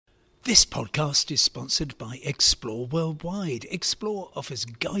This podcast is sponsored by Explore Worldwide. Explore offers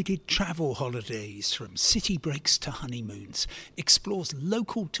guided travel holidays from city breaks to honeymoons. Explore's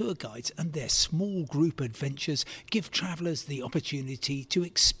local tour guides and their small group adventures give travellers the opportunity to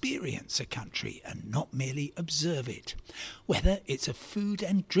experience a country and not merely observe it. Whether it's a food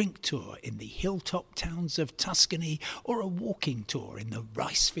and drink tour in the hilltop towns of Tuscany or a walking tour in the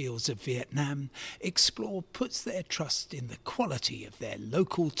rice fields of Vietnam, Explore puts their trust in the quality of their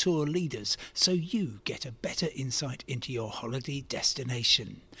local tour leaders so you get a better insight into your holiday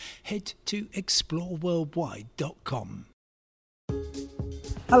destination. Head to exploreworldwide.com.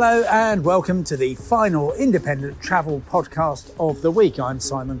 Hello and welcome to the final independent travel podcast of the week. I'm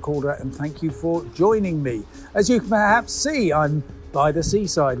Simon Calder and thank you for joining me. As you can perhaps see, I'm by the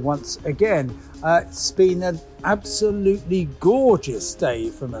seaside once again. It's been an absolutely gorgeous day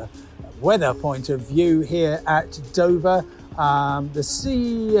from a weather point of view here at Dover.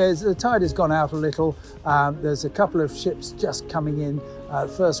 The tide has gone out a little. There's a couple of ships just coming in.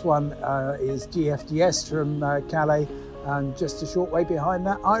 First one is GFDS from Calais, and just a short way behind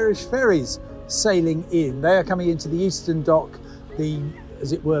that, Irish ferries sailing in. They are coming into the Eastern Dock, the,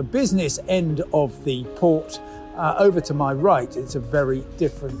 as it were, business end of the port. Over to my right, it's a very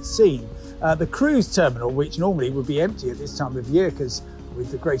different scene. The cruise terminal, which normally would be empty at this time of year, because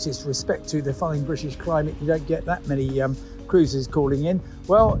with the greatest respect to the fine British climate, you don't get that many cruises calling in.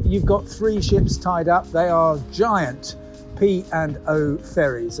 Well, you've got 3 ships tied up. They are giant P&O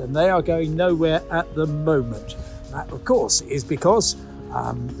ferries, and they are going nowhere at the moment. That, of course, is because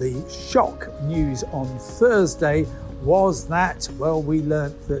the shock news on Thursday was that, well, we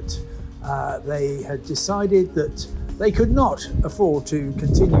learnt that they had decided that they could not afford to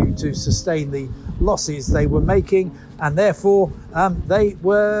continue to sustain the losses they were making, and therefore they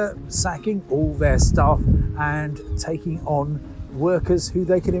were sacking all their staff and taking on workers who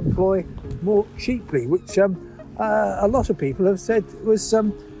they could employ more cheaply, which a lot of people have said was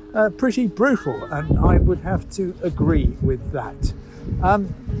pretty brutal, and I would have to agree with that.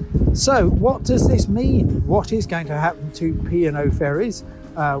 So what does this mean? What is going to happen to P&O ferries?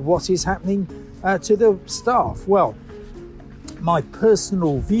 What is happening to the staff? Well, my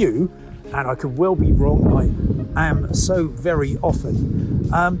personal view, and I could well be wrong, I am so very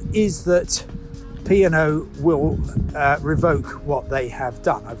often, is that P&O will revoke what they have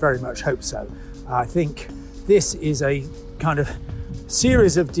done. I very much hope so. I think this is a kind of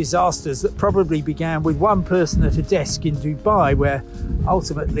series of disasters that probably began with one person at a desk in Dubai, where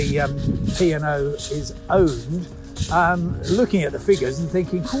ultimately P&O is owned, looking at the figures and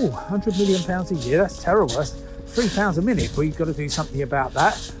thinking, £100 million a year, that's terrible, that's £3 a minute, we've got to do something about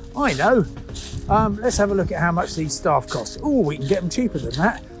that. I know. Let's have a look at how much these staff cost. We can get them cheaper than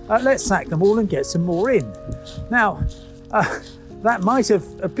that. Let's sack them all and get some more in. Now, that might have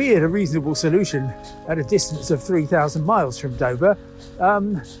appeared a reasonable solution at a distance of 3,000 miles from Dover.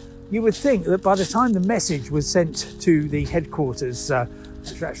 You would think that by the time the message was sent to the headquarters,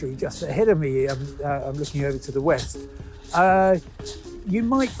 which are actually just ahead of me, I'm looking over to the west, you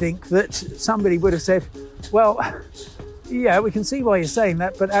might think that somebody would have said, well, yeah, we can see why you're saying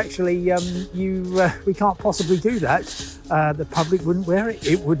that, but actually we can't possibly do that. The public wouldn't wear it.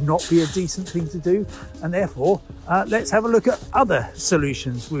 It would not be a decent thing to do. And therefore, let's have a look at other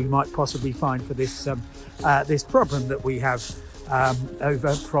solutions we might possibly find for this this problem that we have over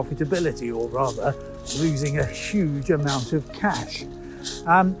profitability, or rather losing a huge amount of cash.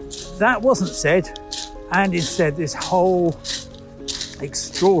 That wasn't said, and instead this whole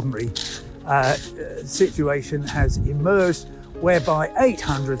extraordinary situation has emerged, whereby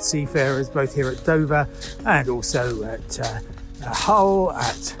 800 seafarers, both here at Dover and also at Hull,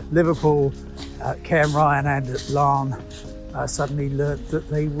 at Liverpool, at Cairn Ryan and at Larne, suddenly learnt that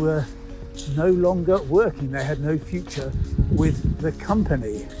they were no longer working. They had no future with the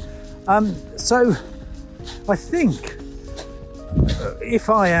company. So I think, if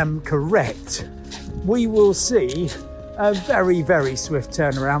I am correct, we will see a very, very swift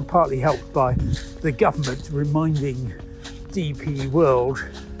turnaround, partly helped by the government reminding DP World,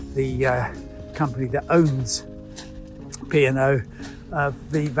 the company that owns P&O, of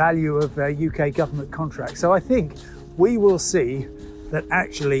the value of UK government contracts. So I think we will see that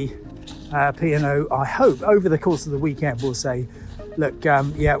actually P&O, I hope, over the course of the weekend will say, look,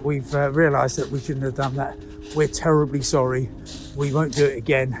 yeah, we've realised that we shouldn't have done that. We're terribly sorry. We won't do it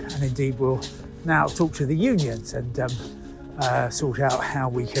again. And indeed, we'll now talk to the unions and sort out how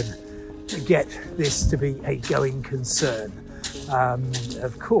we can get this to be a going concern.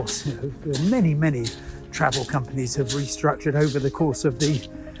 Of course, many travel companies have restructured over the course of the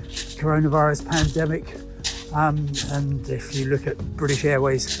coronavirus pandemic. And if you look at British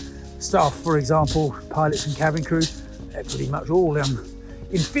Airways staff, for example, pilots and cabin crew, they're pretty much all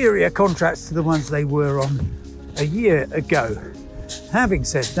inferior contracts to the ones they were on a year ago. Having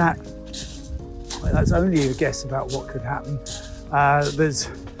said that, well, that's only a guess about what could happen. There's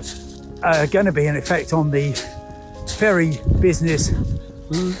going to be an effect on the ferry business,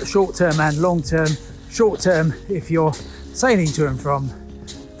 short-term and long-term. Short-term, if you're sailing to and from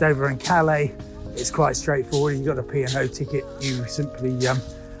Dover and Calais, it's quite straightforward. You've got a P&O ticket. You simply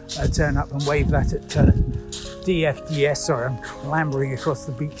turn up and wave that at DFDS. Sorry, I'm clambering across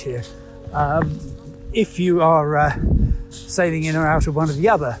the beach here. If you are sailing in or out of one of the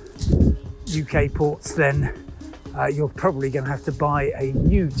other UK ports, then you're probably going to have to buy a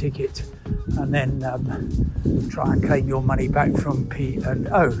new ticket and then try and claim your money back from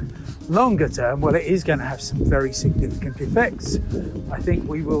P&O. Longer term, well, it is going to have some very significant effects. I think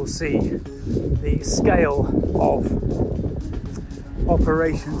we will see the scale of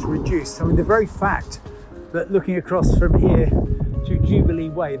operations reduced. I mean, the very fact that looking across from here to Jubilee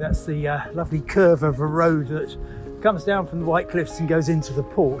Way, that's the lovely curve of a road that comes down from the White Cliffs and goes into the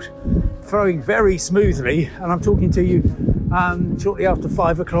port, flowing very smoothly. And I'm talking to you shortly after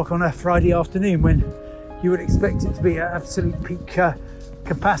 5 o'clock on a Friday afternoon, when you would expect it to be at absolute peak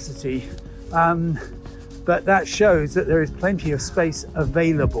capacity. But that shows that there is plenty of space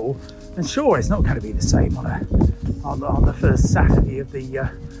available. And sure, it's not going to be the same on the first Saturday of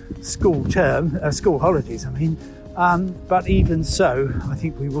the school holidays, I mean. But even so, I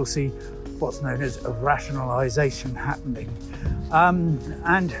think we will see what's known as a rationalisation happening.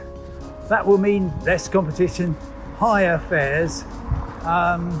 And that will mean less competition, higher fares,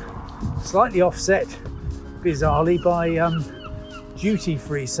 slightly offset, bizarrely, by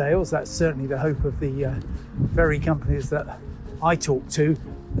duty-free sales. That's certainly the hope of the ferry companies that I talk to.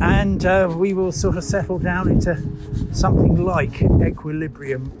 And we will sort of settle down into something like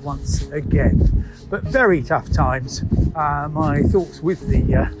equilibrium once again. But very tough times. My thoughts with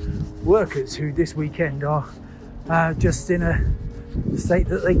the workers who this weekend are just in a state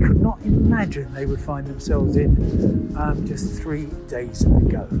that they could not imagine they would find themselves in just 3 days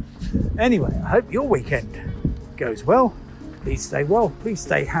ago. Anyway, I hope your weekend goes well. Please stay well, please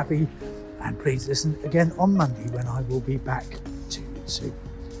stay happy, and please listen again on Monday when I will be back too soon.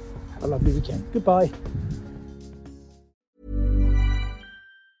 Have a lovely weekend. Goodbye.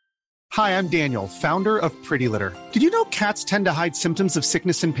 Hi, I'm Daniel, founder of Pretty Litter. Did you know cats tend to hide symptoms of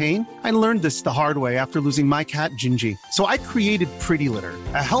sickness and pain? I learned this the hard way after losing my cat, Gingy. So I created Pretty Litter,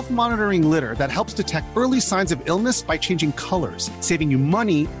 a health monitoring litter that helps detect early signs of illness by changing colors, saving you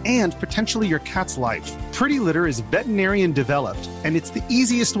money and potentially your cat's life. Pretty Litter is veterinarian developed, and it's the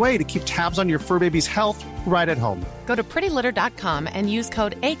easiest way to keep tabs on your fur baby's health right at home. Go to prettylitter.com and use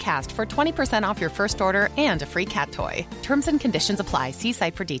code ACAST for 20% off your first order and a free cat toy. Terms and conditions apply. See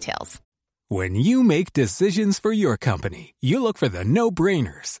site for details. When you make decisions for your company, you look for the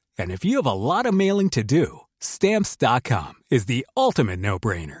no-brainers. And if you have a lot of mailing to do, Stamps.com is the ultimate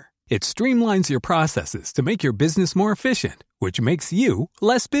no-brainer. It streamlines your processes to make your business more efficient, which makes you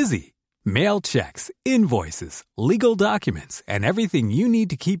less busy. Mail checks, invoices, legal documents, and everything you need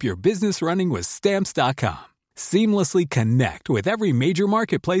to keep your business running with Stamps.com. Seamlessly connect with every major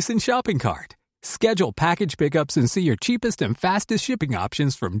marketplace and shopping cart. Schedule package pickups and see your cheapest and fastest shipping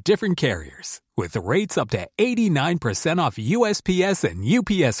options from different carriers, with rates up to 89% off USPS and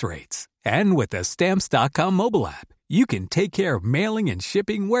UPS rates. And with the Stamps.com mobile app, you can take care of mailing and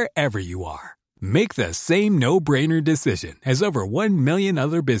shipping wherever you are. Make the same no-brainer decision as over 1 million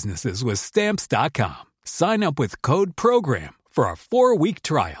other businesses with Stamps.com. Sign up with code PROGRAM for a 4-week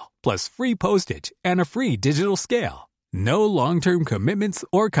trial, plus free postage and a free digital scale. No long-term commitments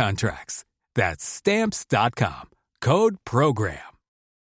or contracts. That's Stamps.com. Code PROGRAM.